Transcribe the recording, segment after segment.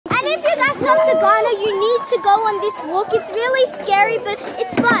come to Ghana, you need to go on this walk. It's really scary, but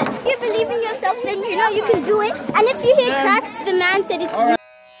it's fun. If you believe in yourself, then you know you can do it. And if you hear cracks, the man said it's...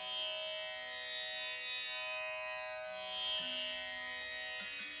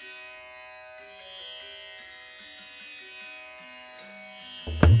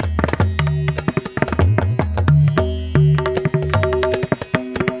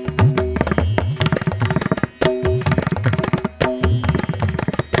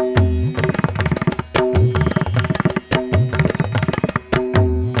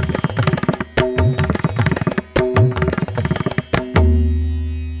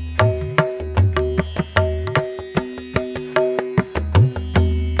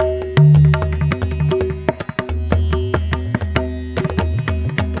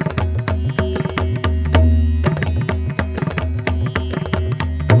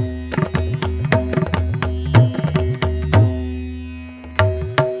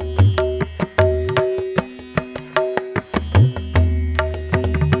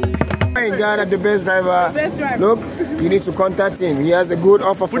 Ghana, the best driver. Look, you need to contact him. He has a good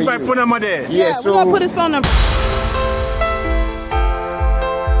offer for you. Put my phone number there. Yes, yeah, we're gonna put his phone number.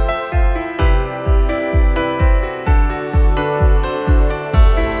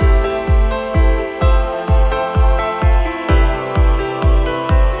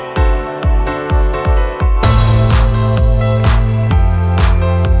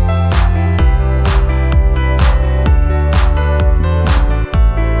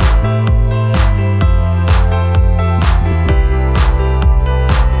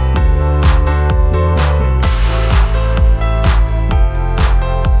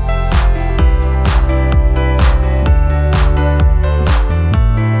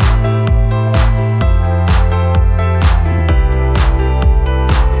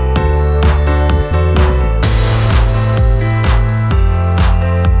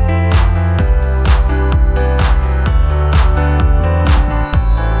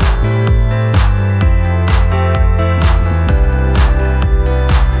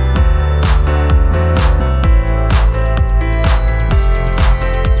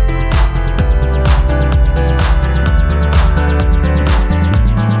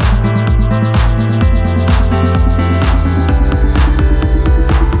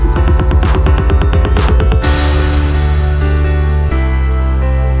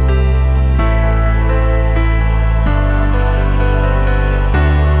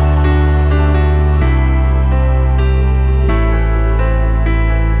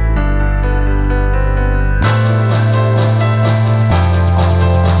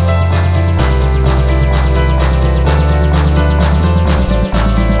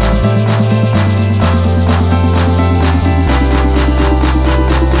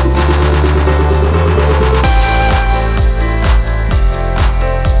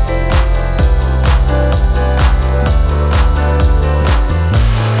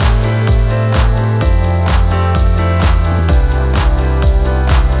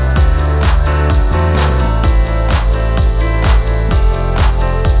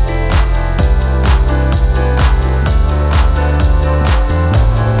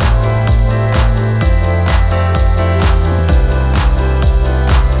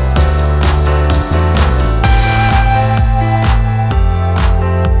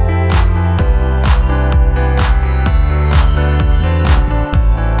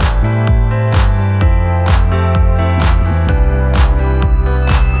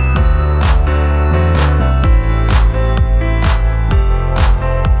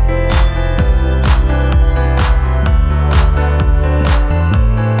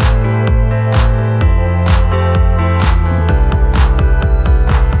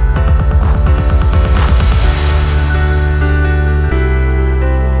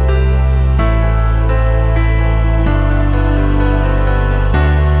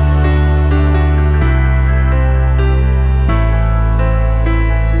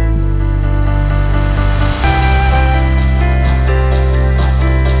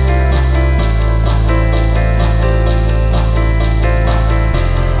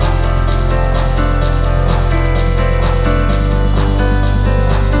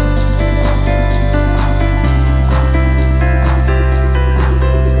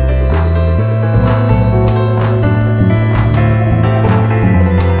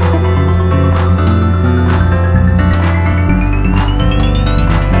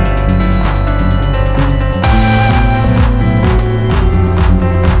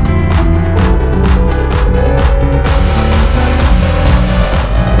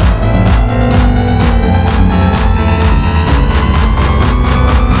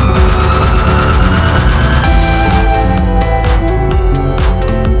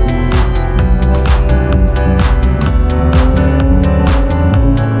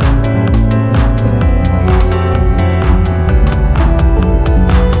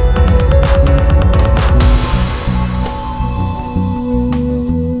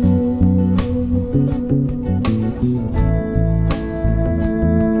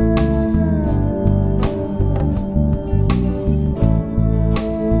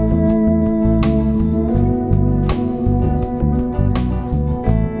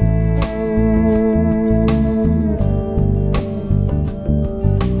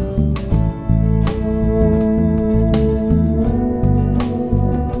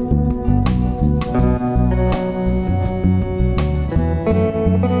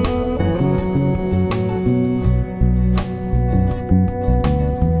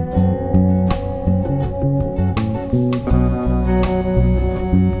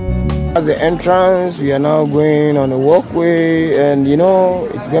 That's the entrance. We are now going on the walkway, and you know,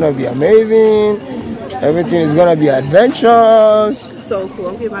 it's gonna be amazing. Everything is gonna be adventures. So cool.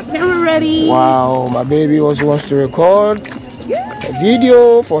 I'm getting my camera ready. Wow, my baby also wants to record a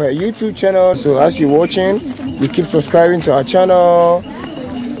video for her YouTube channel. So as you're watching, you keep subscribing to our channel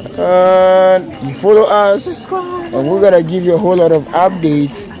and you follow us, and we're gonna give you a whole lot of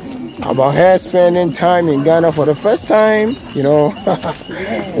updates about her spending time in Ghana for the first time. You know,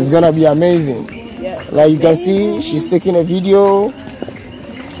 it's gonna be amazing. Like you can see, she's taking a video.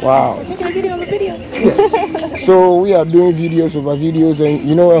 Wow. Taking a video of a video. Yes. So we are doing videos over videos, and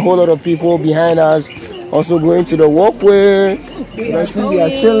you know, a whole lot of people behind us also going to the walkway. You can see we are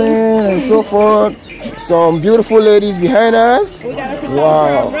chilling and so forth. Some beautiful ladies behind us. We got a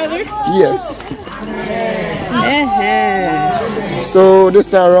Wow. brother. Yes. So this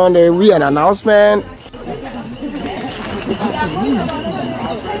time around, we an announcement. A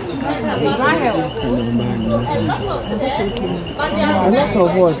lot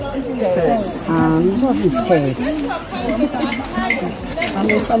of what? What is stress?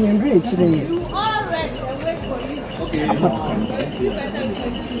 I'm rich today.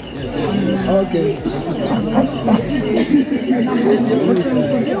 Okay.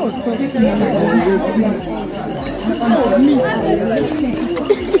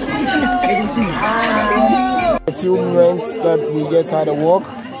 A few moments that we just had a walk.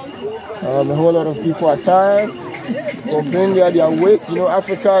 A whole lot of people are tired, complaining that their waist. You know,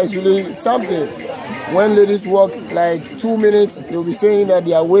 Africa is really something. When ladies walk like 2 minutes, they'll be saying that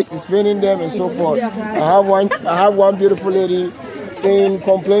their waist is paining them and so forth. I have one beautiful lady saying,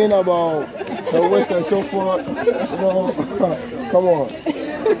 complaining about the waist and so forth. You know, come on.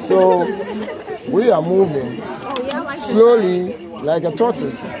 So we are moving slowly like a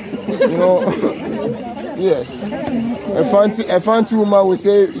tortoise. You know, yes. A fancy woman will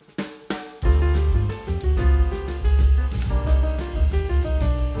say.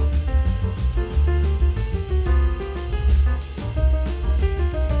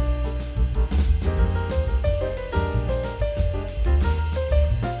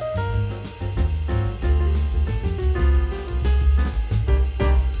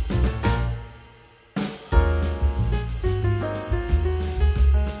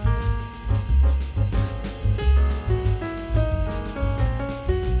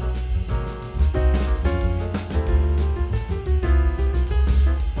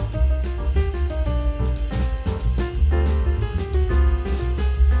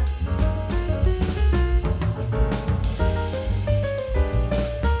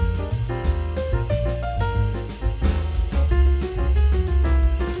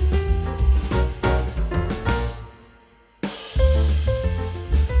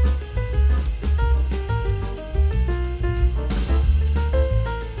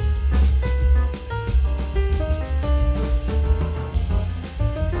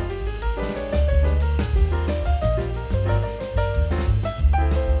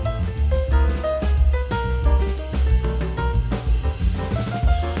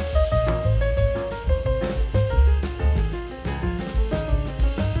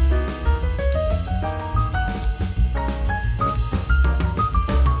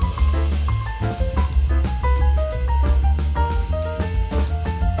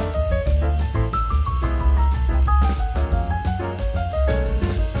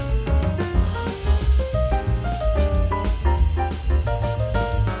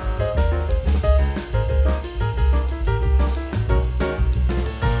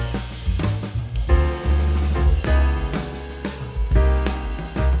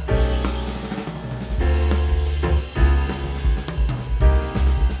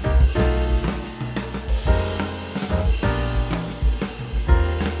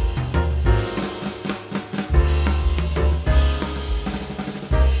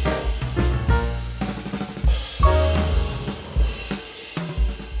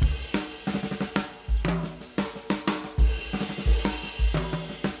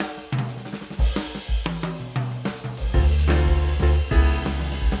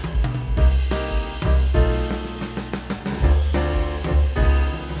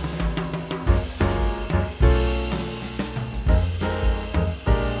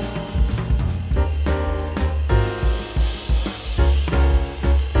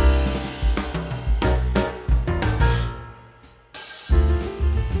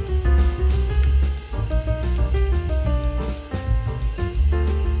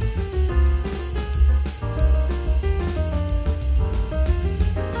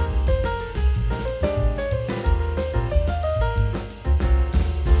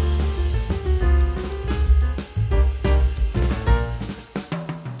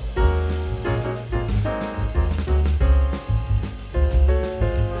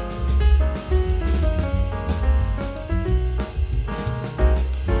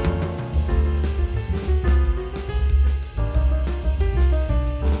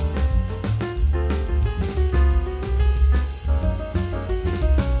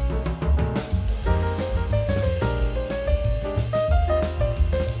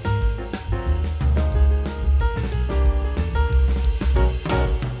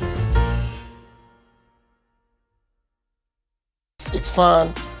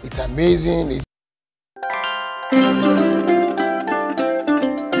 fun, it's amazing.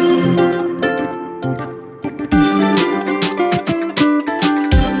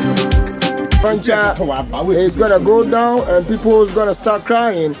 It's gonna go down and people is gonna start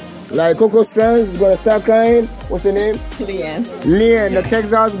crying. Like Coco Strands is gonna start crying. What's her name? Leanne. Leanne, the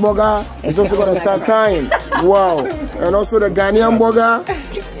Texas burger, is also gonna start crying. Wow. And also the Ghanaian burger.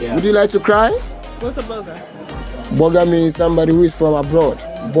 Yeah. Would you like to cry? What's a burger? Burger means somebody who is from abroad.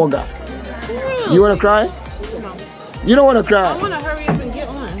 Burger. Really? You wanna cry? No. You don't wanna cry? I wanna hurry up and get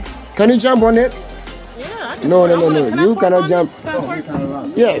on. Can you jump on it? Yeah, I can. No. You cannot jump.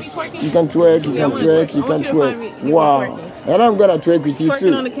 Yes, you you can twerk, you can twerk, you can twerk. Wow. And I'm gonna twerk with you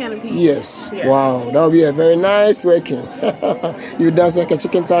too. On the canopy. Yes. Yeah. Wow. That will be a very nice twerking. You dance like a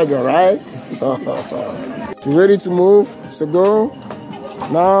chicken tiger, right? You ready to move? So go.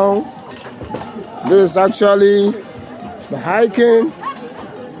 Now, this is actually the hiking.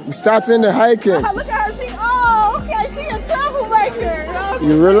 We're starting the hiking. Look at her. Okay, I see a troublemaker.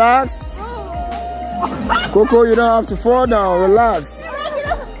 You relax. Coco, you don't have to fall down. Relax.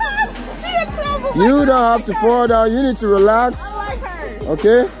 You don't have to fall down. You need to relax. I like her.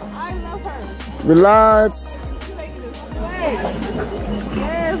 Okay? I love her. Relax.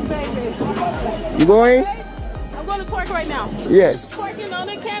 Yes, baby. You going? I'm going to twerk right now. Yes. Twerking on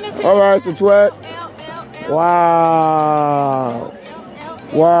the canopy. All right, so twerk. Wow.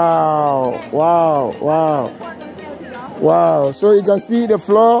 Wow. Wow. Wow. Wow. So you can see the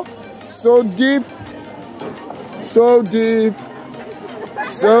floor. So deep. So deep.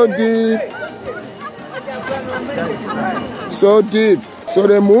 So deep. So deep. So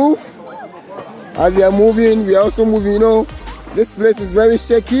they move. As they are moving, we are also moving. You know, this place is very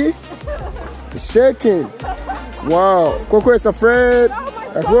shaky. It's shaking. Wow. Coco is afraid.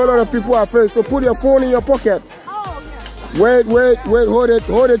 A whole lot of people are afraid. So put your phone in your pocket. Wait. Hold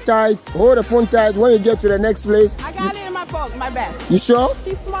it tight. Hold the phone tight. When you get to the next place. I got it in my phone, my bag. You sure?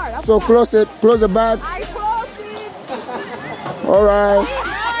 She's smart. I'm so smart. Close it. Close the bag. I closed it. All right.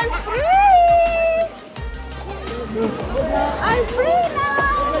 I'm free now.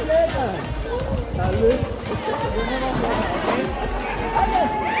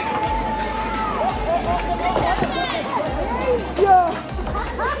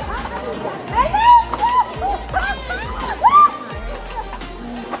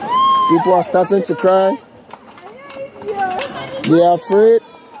 People are starting to cry. They are afraid.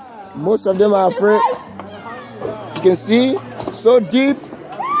 Most of them are afraid. You can see, so deep.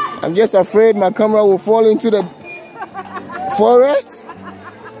 I'm just afraid my camera will fall into the forest.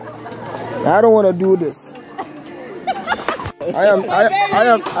 I don't want to do this. I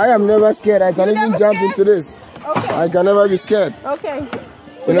am never scared. I can even jump into this. Okay. I can never be scared. Okay.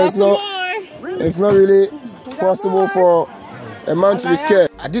 You know, it's not really possible for a man to be scared.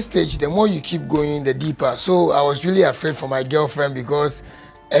 At this stage, the more you keep going, the deeper. So I was really afraid for my girlfriend because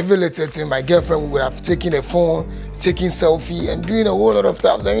every little thing, my girlfriend would have taken a phone, taking selfie, and doing a whole lot of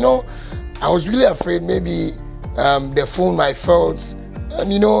stuff. And you know, I was really afraid maybe the phone might fall.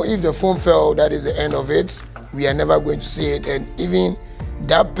 And you know, if the phone fell, that is the end of it. We are never going to see it. And even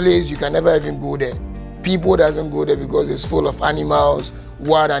that place, you can never even go there. People doesn't go there because it's full of animals,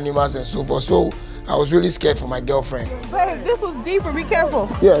 wild animals, and so forth. So I was really scared for my girlfriend. Babe, this was deeper. Be careful.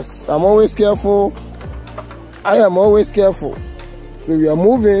 Yes, I'm always careful. I am always careful. So we are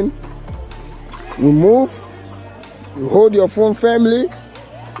moving. We move. You hold your phone firmly.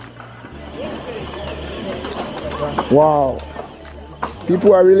 Wow.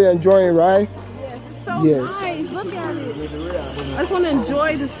 People are really enjoying, right? Yes. So nice. Look at it. I just want to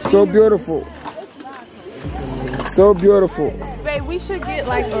enjoy this. So beautiful. So beautiful. Babe, we should get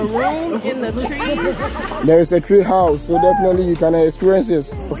like a room in the tree. There is a tree house, so definitely you can experience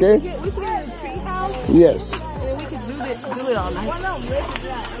this, okay? We should get a tree house. Yes. And we can do it all night.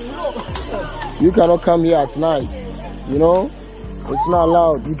 You cannot come here at night, you know? It's not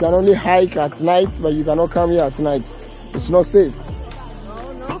allowed. You can only hike at night, but you cannot come here at night. It's not safe.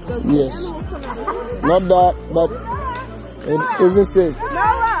 Yes. Not that, but it isn't safe.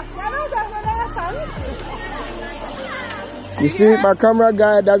 You see, my camera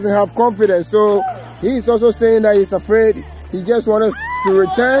guy doesn't have confidence, so he's also saying that he's afraid. He just wants us to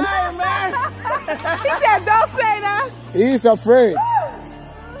return. He said, don't say that. He's afraid.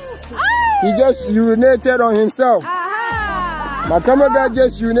 He just urinated on himself. My camera guy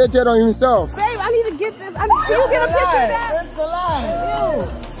just urinated on himself. Babe, I need to get this. Can you get a picture of that? It's a lie.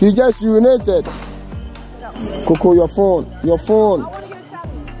 He just urinated. Coco, your phone. Your phone.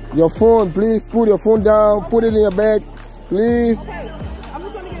 Your phone, please put your phone down. Put it in your bag. Please. Okay, I'm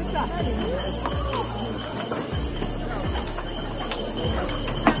just going to get a shot.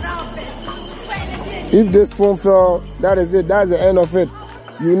 If this phone fell, that is it. That's the end of it.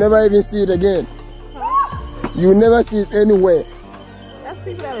 You never even see it again. You never see it anywhere. That's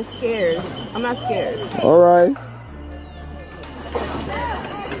people that are scared. I'm not scared. All right.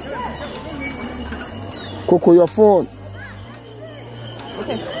 Coco, your phone.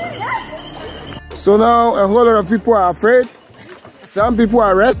 Okay. So now a whole lot of people are afraid. Some people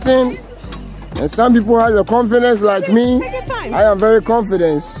are resting. And some people have the confidence like me. Take your time. I am very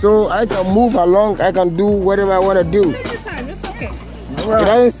confident. So I can move along. I can do whatever I want to do. Take your time. It's okay. It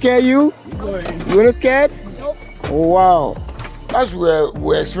doesn't scare you? You weren't scared? Nope. Oh, wow. As we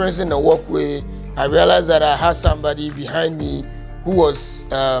were experiencing the walkway, I realized that I had somebody behind me who was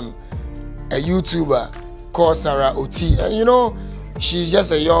a YouTuber called Sarah Oti. And you know, she's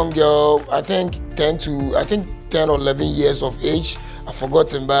just a young girl, I think 10 or 11 years of age. I've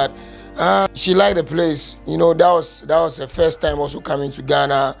forgotten, but she liked the place. You know, that was her first time also coming to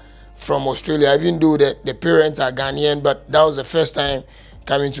Ghana from Australia, even though the parents are Ghanaian, but that was the first time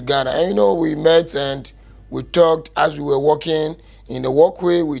coming to Ghana. And you know, we met and we talked as we were walking in the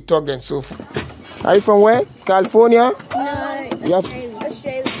walkway. We talked and so forth. Are you from where? California? No,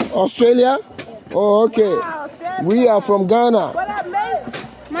 Australia. Australia? Oh, okay. Wow, we are from Ghana. what up,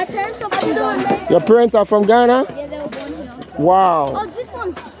 mate? my parents are from Ghana. Your parents are from Ghana? Yeah, they were born here. Wow. Oh, this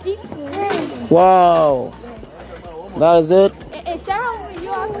one's steep. Wow. That is it. Hey, Sarah, you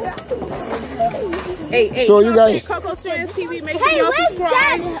are. Hey, So you guys- Kakum Strands TV, make sure Hey, y'all where's subscribe.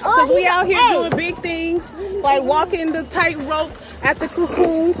 Dad? Because we out here Hey. doing big things, like walking the tightrope at the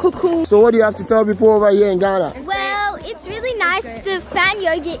cocoon. So what do you have to tell people over here in Ghana? Well, it's really nice. The fan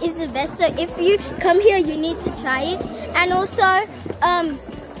yogurt is the best. So if you come here, you need to try it. And also,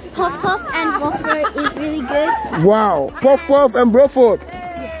 Puff Puff and Waffle is really good. Wow. Puff Puff and Broford.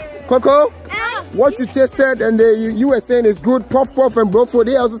 Coco, what you tasted and you were saying is good. Puff Puff and Broford,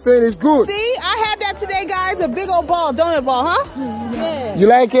 they also saying it's good. See, I had that today, guys. A big old ball, donut ball, huh? Yeah. You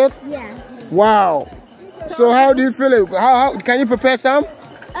like it? Yeah. Wow. So how do you feel it? How can you prepare some?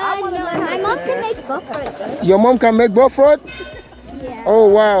 No, my mom can make Buffalo. Your mom can make Broford? Yeah. Oh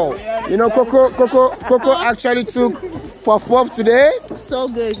wow. You know, Coco actually took Puff Puff today. So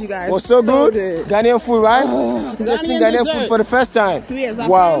good, you guys. Was so good. Ghanaian food, right? Tasting Ghanaian dessert. food for the first time. Yes, I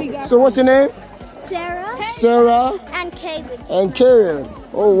Wow. finally got So what's your name? Sarah Sarah and Caleb. and Karen.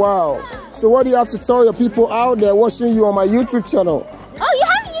 Oh wow. So what do you have to tell your people out there watching you on my YouTube channel? Oh, you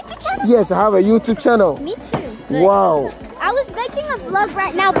have a YouTube channel? Yes, I have a YouTube channel. Me too. But Wow. I was making a vlog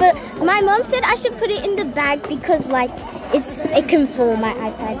right now, but my mom said I should put it in the bag because like it can fall my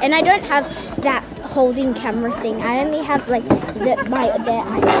iPad, and I don't have that holding camera thing. I only have like their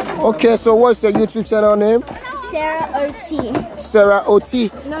iPad. Okay, so what's your YouTube channel name? Sarah OT. Sarah OT.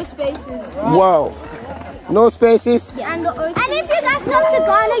 No spaces. Wow. No spaces? And if you guys come to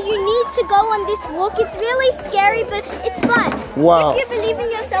Ghana, you need to go on this walk. It's really scary, but it's fun. Wow. If you believe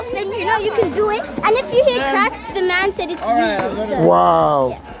in yourself, then you know you can do it. And if you hear cracks, the man said it's you. So.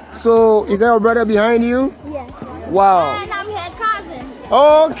 Wow. So is that your brother behind you? Yeah. Wow. And I'm her cousin.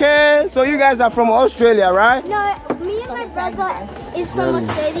 Okay, so you guys are from Australia, right? No, me and my brother is from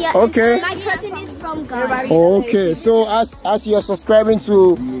Australia. Okay. And my cousin is from Ghana. Okay, so as you're subscribing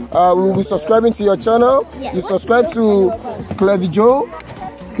to, we'll be subscribing to your channel. Yeah. You subscribe to Aklevi Joe,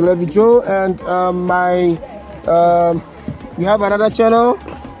 and we have another channel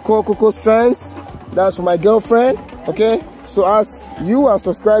called Coco Strands. That's for my girlfriend. Okay, so as you are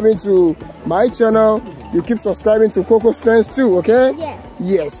subscribing to my channel, you keep subscribing to Coco Strands too. Okay? Yeah.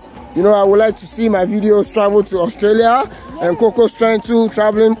 Yes. You know, I would like to see my videos travel to Australia and Coco Strand too,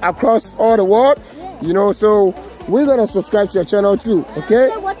 traveling across all the world. You know, so we're gonna subscribe to your channel too, okay?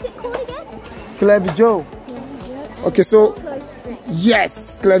 So what's it called again? Aklevi Joe. Okay, so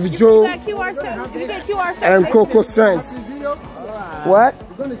yes, Aklevi Joe You get QR and Coco Strands. What?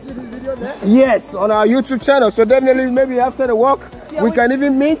 You're going to see this video there? Yes, on our YouTube channel. So definitely, maybe after the walk, we can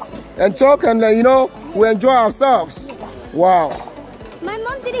even meet and talk, and you know, we enjoy ourselves. Wow. My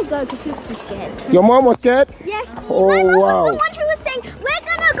mom didn't go because she was too scared. Your mom was scared? Yes. Oh, my mom wow. was the one who was saying, we're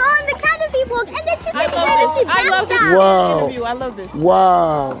gonna go on the canopy walk, and then she said, she I love this Wow. interview. I love this.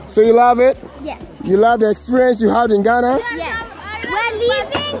 Wow. So you love it? Yes. You love the experience you had in Ghana? Yes. We're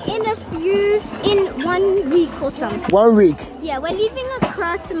leaving in 1 week or something. 1 week. Yeah, we're leaving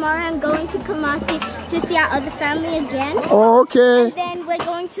Accra tomorrow and going to Kumasi to see our other family again. Oh, okay. And then we're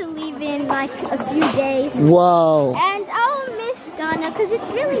going to leave in like a few days. Wow. And I'll miss Ghana because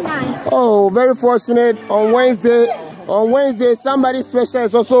it's really nice. Oh, very fortunate. On Wednesday, on Wednesday, somebody special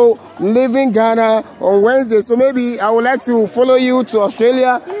is also leaving Ghana on Wednesday. So maybe I would like to follow you to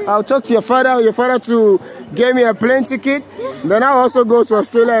Australia. I'll talk to your father to get me a plane ticket. Then I'll also go to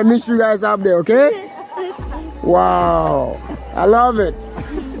Australia and meet you guys up there, okay? Wow. I love it.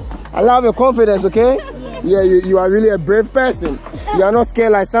 I love your confidence, okay? Yeah, you are really a brave person. You are not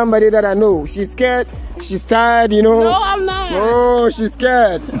scared like somebody that I know. She's scared. She's tired, you know. No, I'm not. Oh, she's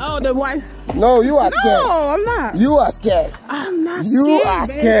scared. Oh, the wife. No, you are scared. No, I'm not. You are scared. I'm not scared. You are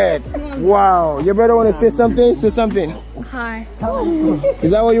scared. Wow. Your brother want to say something? Say something. Hi. Is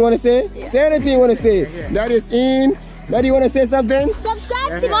that what you want to say? Yeah. Say anything you want to say. That is in. Daddy, you want to say something?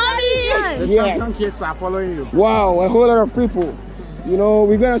 Subscribe to Mommy. The champion kids are following you. Wow, a whole lot of people. You know,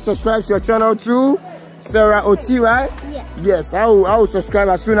 we're going to subscribe to your channel too. Sarah Oti, right? Yeah. Yes, I will subscribe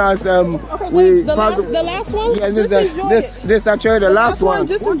as soon as we pass. The last one? Yes, this actually the last one.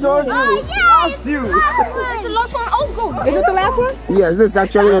 Just enjoy it. Yes. You. The last one. Oh, go. Is it the last one? Yes, this is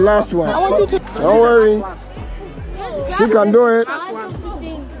actually the last one. I want you to. Don't worry. She can do it.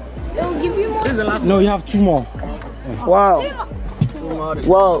 It'll give you more. No, you have 2 more. Wow.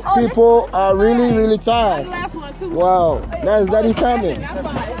 Wow, people are really tired. Wow, that is Daddy coming.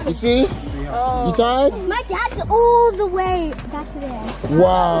 You see? You tired? My dad's all the way back there.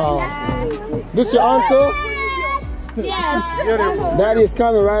 Wow. This your uncle? Yes. Daddy is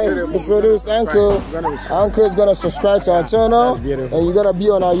coming, right? So this uncle is gonna subscribe to our channel, and you're gonna be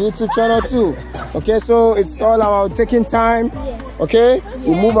on our YouTube channel too. Okay, so it's all about taking time. Okay,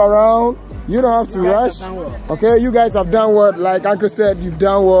 we move around. You don't have to rush. Okay, you guys have done what, like Uncle said, you've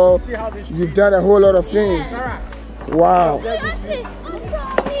done well. You've done a whole lot of things. Wow.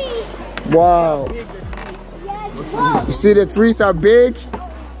 Wow. You see the trees are big,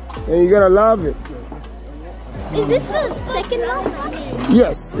 and you're gonna love it. Is this the second one?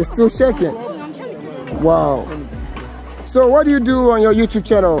 Yes, it's still shaking. Wow. So what do you do on your YouTube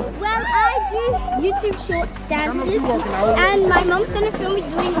channel? Well, I do YouTube shorts dances, and my mom's gonna film me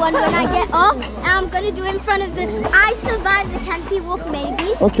doing one when I get off, and I'm gonna do it in front of the I Survived the Canopy Walk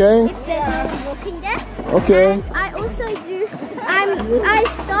maybe. Okay. If there's no one walking there. Okay. And I also do, I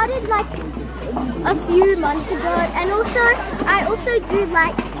started like a few months ago, and also I also do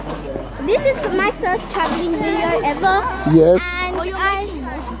like, this is my first traveling video ever. Yes. And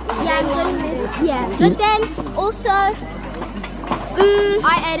I'm gonna, yeah. But then also,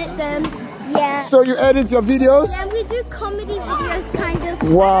 I edit them. Yeah. So you edit your videos? Yeah, we do comedy videos kind of.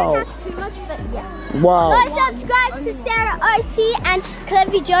 Wow. Not too much, but yeah. Wow. But subscribe to Sarah OT and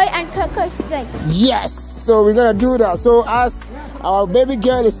Aklevi Joy and Coco Strength. Yes. So we're gonna do that. So as our baby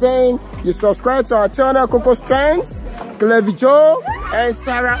girl is saying, you subscribe to our channel, Coco Strength, Aklevi Joy, and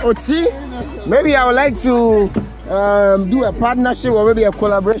Sarah OT. Maybe I would like to do a partnership or maybe a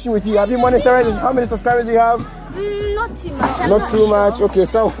collaboration with you. Have you monetized? How many subscribers do you have? Not too much. Not too much. Okay,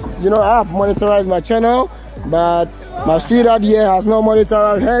 so you know I have monetized my channel, but my sweetheart here has not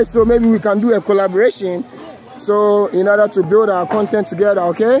monetized her. So maybe we can do a collaboration. So in order to build our content together,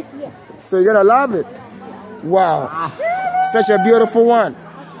 okay? Yeah. So you're gonna love it. Wow, such a beautiful one.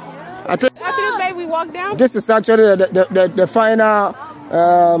 After this, babe, we walk down. This is actually the final,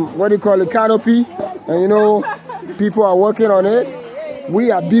 what do you call it, canopy, and you know, people are working on it. We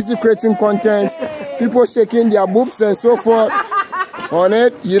are busy creating content, people shaking their boobs and so forth on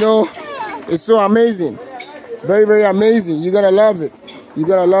it. You know, it's so amazing, very amazing. You're gonna love it. You're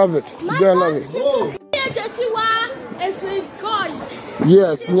gonna love it. You're gonna love it.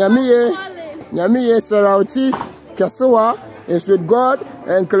 Yes, Nyamiye Sarauti Kasoa is with God,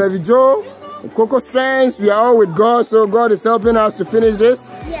 and Aklevi Joy, Coco Strength, we are all with God, so God is helping us to finish this.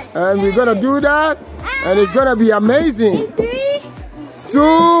 Yes. And we're gonna do that, and it's gonna be amazing. 3,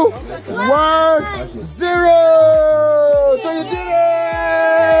 2, 1, 0. So you did it!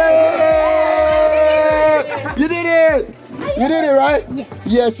 You did it! You did it, right? Yes.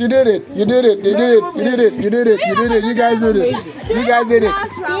 Yes, you did it. You did it. You did it. You did it. You did it. You did it. You guys did it. You guys did it.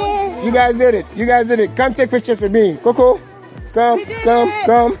 You guys did it. You guys did it. Come take pictures with me. Coco, come.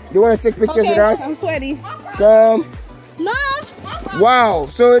 You want to take pictures with us? I'm sweaty. Come. Mom. Wow.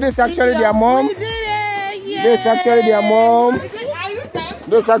 So this is actually their mom. We did it. Yeah. This is actually their mom.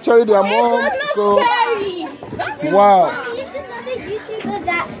 This is actually their mom. So, wow.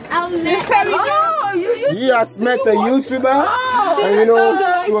 He has met a YouTuber, and you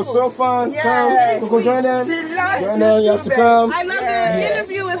know, she was so fun. Come, Coco, join them. Join them, you have to come. I love the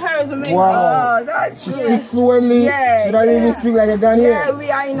interview with her. It was amazing. Wow. Oh, that's She good. speaks fluently. Yeah, She doesn't even speak like a Ghanaian. Yeah, we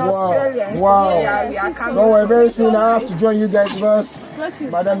are in Australia. So Wow. we are coming. Don't worry, very soon I have to join you guys because Bless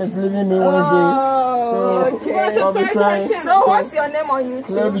you. Madam is leaving me Wednesday. Oh, So, okay. I'll be crying. So what's your name on YouTube?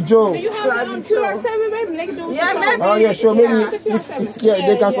 Aklevi Joe. You have it on 207, baby. They can do it. Yeah, maybe. Oh yeah, sure. Maybe if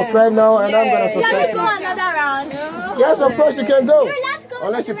they can subscribe now, and I'm gonna subscribe. Let's go another round. Yes, of course you can go. Let's go.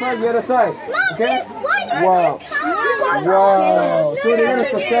 Unless you press the other side. Okay? Why not? Wow. Wow. So they're gonna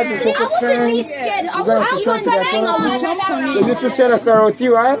subscribe to I Coco wasn't Strands. scared. You're gonna subscribe to their channel. The YouTube channel Saroti,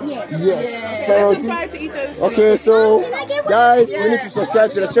 right? Yes. Saroti. Subscribe to each other. Okay, so guys, we need to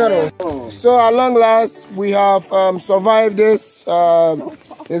subscribe to the channel. So at long last, we have survived this.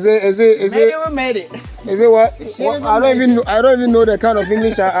 Is it? We made it. Is it what? I don't even know the kind of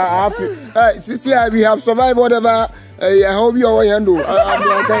English I have to. See, we have survived whatever. I hope you all handle.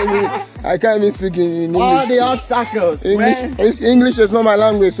 I can't even speak in English. All the obstacles. English is not my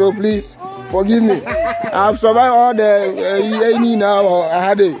language, so please forgive me. I have survived all the now. I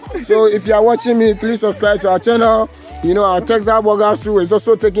had it. So if you are watching me, please subscribe to our channel. You know, our Texas bloggers too is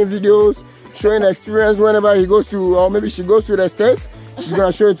also taking videos, showing the experience whenever he goes to, or maybe she goes to the States. She's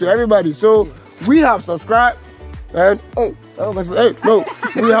gonna show it to everybody. So we have subscribed, and no,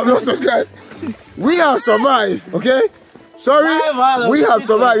 we have not subscribed. We have survived, okay? Sorry, we have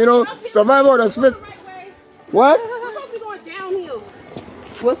survived. You know, survival of the what?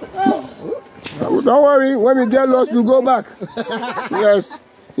 Don't worry. When we get lost, we go back. Yes,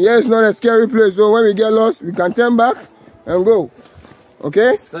 it's not a scary place. So when we get lost, we can turn back and go.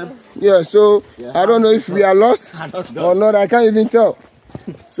 Okay? Yeah. So I don't know if we are lost or not. I can't even tell.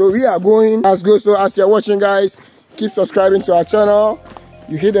 So we are going. Let's go. So as you're watching, guys, keep subscribing to our channel.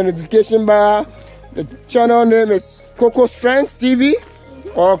 You hit the notification bar. The channel name is Coco Strands TV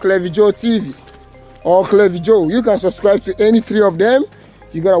or Aklevi Joe TV or Aklevi Joe. You can subscribe to any three of them.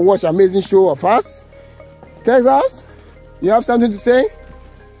 You gotta watch amazing show of us. Texas, you have something to say?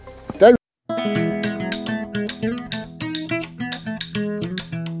 Texas.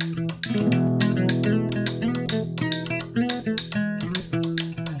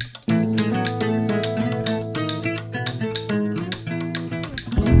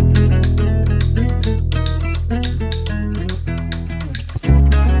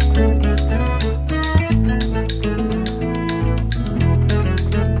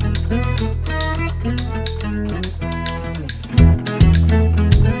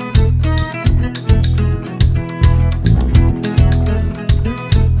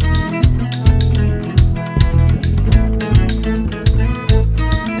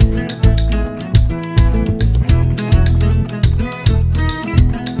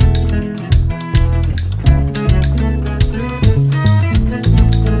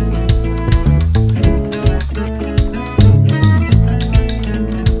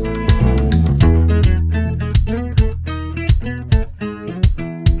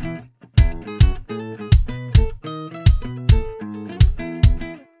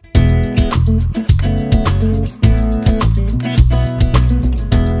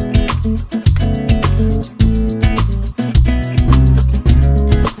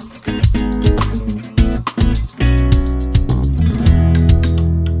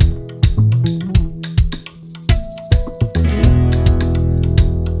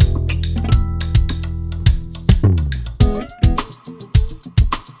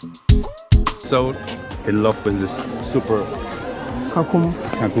 So in love with this super Kakum.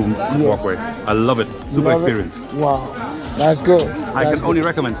 walkway. I love it. Super experience. Wow, that's good. I can only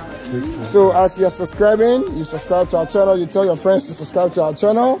recommend. So as you're subscribing, you subscribe to our channel, you tell your friends to subscribe to our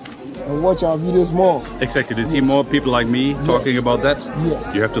channel and watch our videos more. Exactly. To see more people like me talking about that,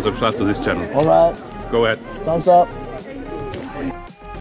 Yes. you have to subscribe to this channel. All right, Go ahead. thumbs up.